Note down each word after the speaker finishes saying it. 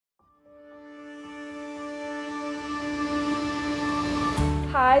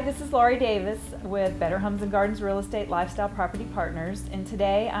Hi, this is Laurie Davis with Better Homes and Gardens Real Estate Lifestyle Property Partners, and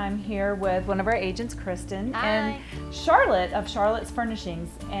today I'm here with one of our agents, Kristin, and Charlotte of Charlotte's Furnishings.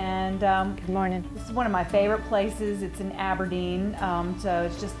 And good morning. This is one of my favorite places. It's in Aberdeen, so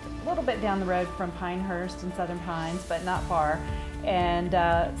it's just a little bit down the road from Pinehurst and Southern Pines, but not far. And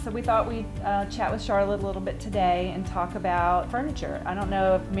so we thought we'd chat with Charlotte a little bit today and talk about furniture. I don't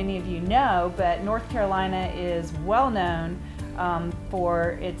know if many of you know, but North Carolina is well known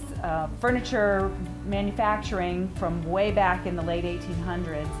for its furniture manufacturing from way back in the late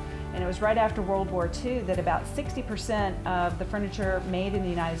 1800s. And it was right after World War II that about 60% of the furniture made in the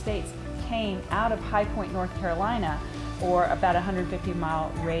United States came out of High Point, North Carolina, or about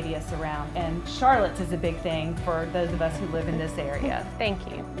 150-mile radius around. And Charlotte's is a big thing for those of us who live in this area. Thank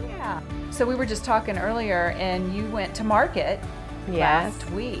you. Yeah. So we were just talking earlier, and you went to market last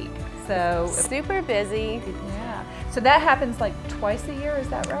week. So super busy. Yeah. So that happens like twice a year, is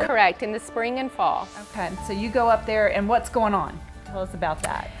that right? Correct, in the spring and fall. Okay, so you go up there, and what's going on? Tell us about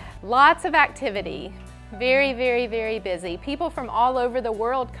that. Lots of activity. Very, very, very busy. People from all over the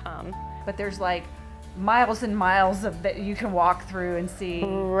world come. But there's like miles and miles of that you can walk through and see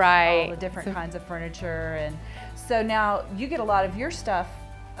all the different kinds of furniture. And so now you get a lot of your stuff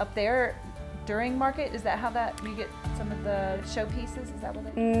up there during market. Is that how you get some of the show pieces? Is that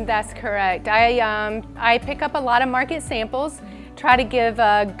what they do? That's correct. I pick up a lot of market samples, try to give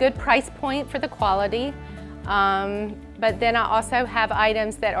a good price point for the quality. But then I also have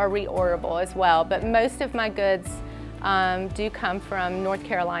items that are reorderable as well. But most of my goods do come from North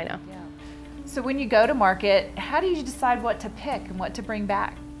Carolina. Yeah. So when you go to market, how do you decide what to pick and what to bring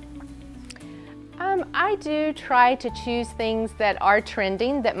back? I do try to choose things that are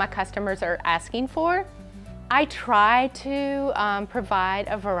trending, that my customers are asking for. I try to provide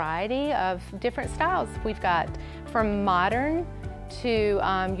a variety of different styles. We've got from modern to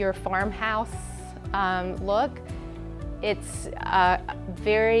your farmhouse look. It's a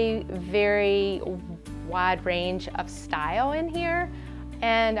very, very wide range of style in here,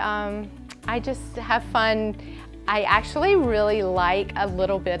 and I just have fun. I actually really like a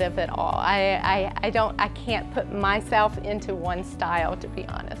little bit of it all. I can't put myself into one style, to be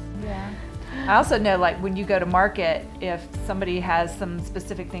honest. Yeah. I also know, like, when you go to market, if somebody has some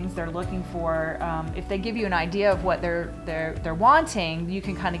specific things they're looking for, if they give you an idea of what they're wanting, you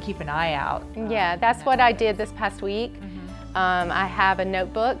can kind of keep an eye out. Yeah, that's what I did this past week. I have a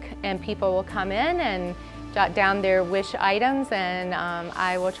notebook, and people will come in and jot down their wish items, and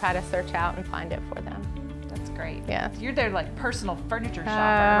I will try to search out and find it for them. That's great. Yeah. You're their like personal furniture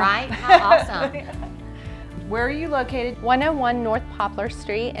shopper, right? How awesome. Where are you located? 101 North Poplar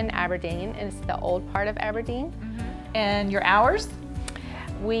Street in Aberdeen, and it's the old part of Aberdeen. And your hours?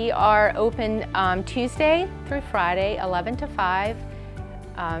 We are open Tuesday through Friday, 11 to 5,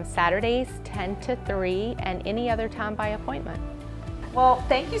 Saturdays 10 to 3, and any other time by appointment. Well,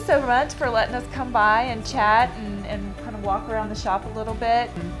 thank you so much for letting us come by and chat and kind of walk around the shop a little bit.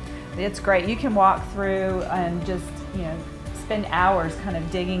 It's great. You can walk through and just, you know, spend hours kind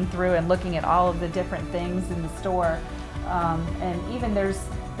of digging through and looking at all of the different things in the store. And even there's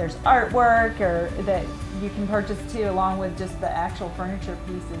artwork that you can purchase too, along with just the actual furniture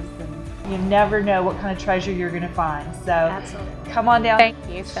pieces. And you never know what kind of treasure you're going to find. So absolutely. Come on down. Thank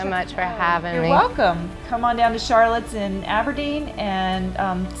you so much for having me. You're welcome. Come on down to Charlotte's in Aberdeen and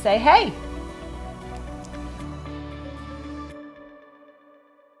say hey.